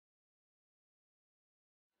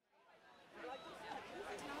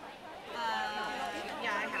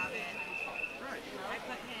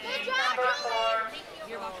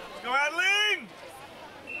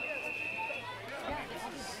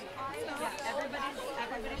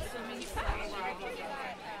Everybody's swimming so well. Yeah,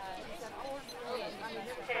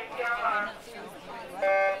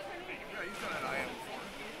 you've done an IM before.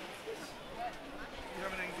 You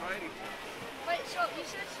have an anxiety. Wait, so you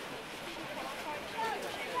should.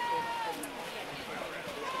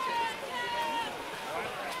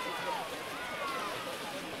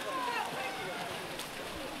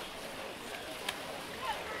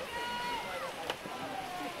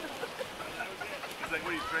 He's like,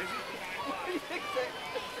 what are you, crazy?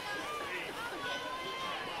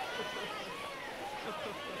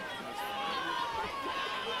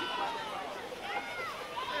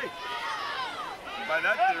 Hey, by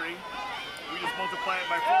that theory, we just multiply it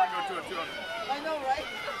by 4 and go to a 200. I know, right?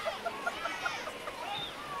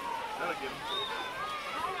 That'll get him.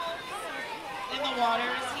 In the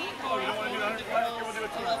waters, he Oh, you don't want to do the 100 fly? Okay, we'll do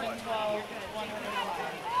a 200 fly. 11, 12, 100 fly.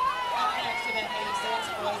 Next event,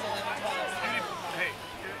 86, boys 11, 12. Hey,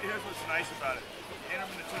 here's what's nice about it. Enter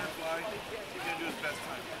him in the 200 fly, he's going to do his best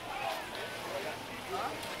time.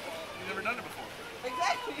 He's never done it before.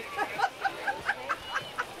 Exactly.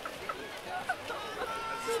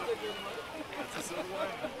 That's a silver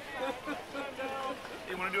line.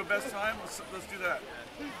 You want to do a best time? Let's do that.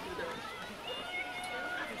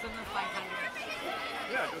 It's under 500.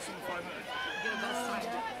 Yeah, go some 500. Get a best time.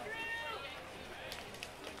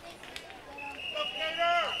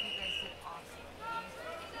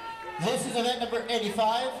 This is event number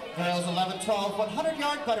 85, girls 11-12,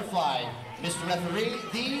 100-yard butterfly. Mr. Referee,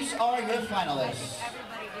 these are your finalists.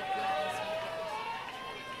 Everybody did good this weekend.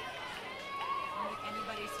 I don't think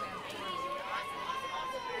anybody swam poorly.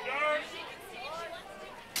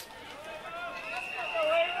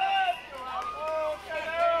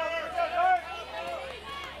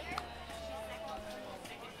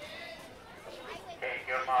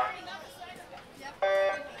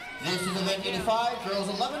 This is event 85, girls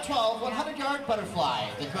 11-12, 100-yard butterfly.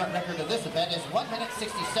 The current record of this event is 1 minute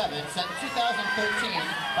 67, set in 2013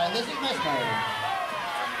 by Lizzie Mesmer.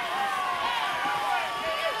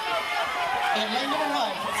 In lane number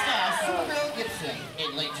 1 from Stash, Supergirl Gibson.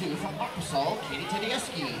 In lane 2 from Aquasol, Katie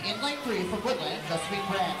Tedeschi. In lane 3 from Woodland, Josephine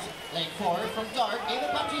Brandt. Lane 4 from Dart,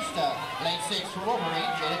 Ava Bautista. Lane 6 from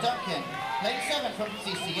Wolverine, Jada Duncan. Lane 7 from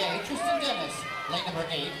CCA, Tristan Dennis. Lane number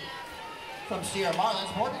 8 from Sierra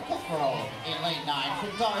Marlins, Morgan Cuthbert. In lane 9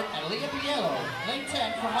 from Dart, Adelia Bielo. Lane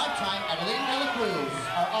 10 from Lifetime, Adelia De La Cruz.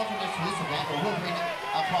 Our alternates for this event are Wolverine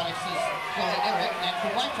Aquatics' Chloe Eric, and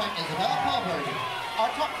from Lifetime, Isabella Paulberg.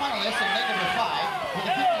 Our top finalists in lane number 5 with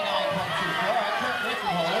a 59.24 are current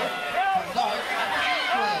record holder from Dart, Ashley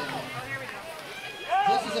Quinn.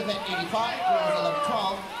 This is event 85, girls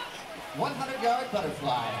 11-12, 100-yard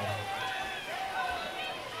butterfly.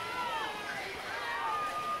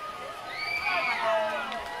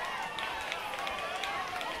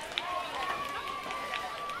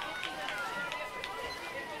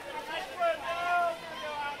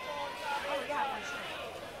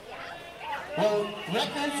 Well,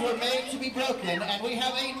 records were made to be broken, and we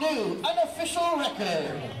have a new, unofficial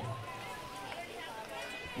record.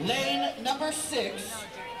 Lane number 6,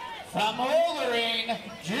 from Wolverine,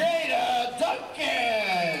 Jada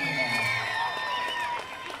Duncan.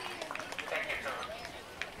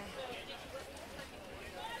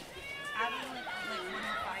 Adam went like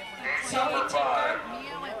 105. Zoe Tinker.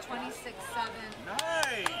 Mia went 26.7.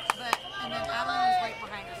 Nice! And then Adeline was right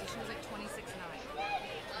behind her, so she was like 26.9.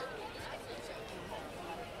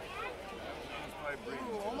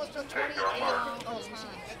 Ooh, almost a 28. Oh,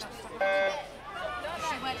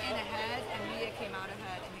 She went in ahead, and Mia came out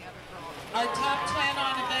ahead, and the other girl. Our top 10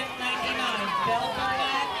 on event 99, Belle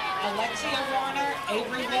Burnett, Alexia Warner,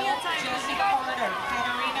 Avery Will, Josie Carter,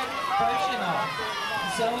 Katarina Bergino,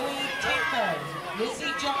 Zoe Tinker,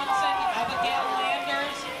 Lizzie Johnson, Abigail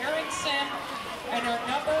Landers, Erickson, and our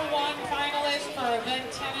number 1 finalist for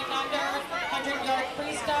event 10 and under, 100-yard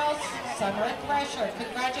freestyles, Summer Thresher.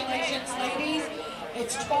 Congratulations, ladies.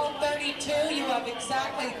 It's 12:32. You have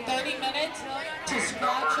exactly 30 minutes to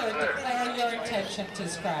scratch or declare your intention to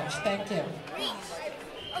scratch. Thank you.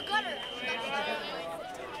 A gutter.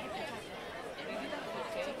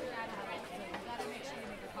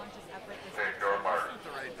 Take your mark. That's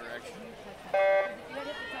the right direction.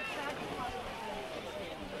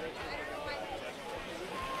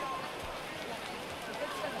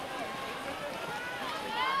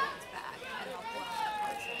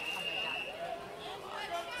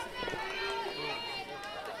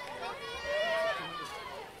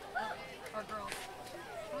 Or girls.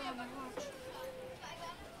 Oh, my watch.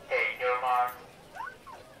 Take your mark.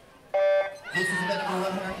 This is event number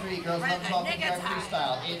 103, girls 11-12, 50-yard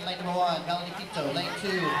freestyle. In lane number 1, Melanie Quito. Lane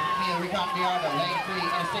 2, Mia Ricondiardo. Lane 3,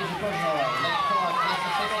 Anastasia Bergenoy. Lane 4,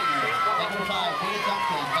 Melissa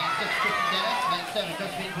 7,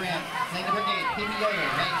 Josephine Grant. Lane number 8, Phoebe Yoder.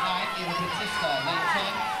 Lane 9, Ava Batista. Lane 10,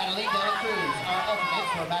 Annalene Dela Cruz. Our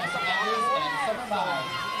alternates for Madison Andrews and Summer Mai.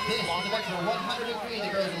 This is the venture 100 degree,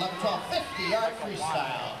 the girls 11, 12, 50-yard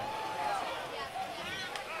freestyle.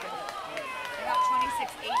 About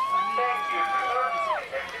 26-8 for me. Thank you for your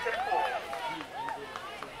exit the pool.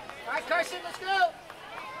 All right, Carson, let's go.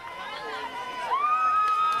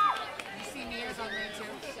 You see Mia's on there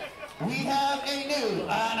too. We have a new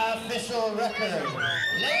unofficial record.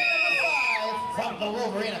 Lane number 5 from the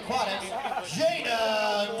Wolverine Aquatics,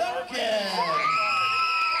 Jada Duncan.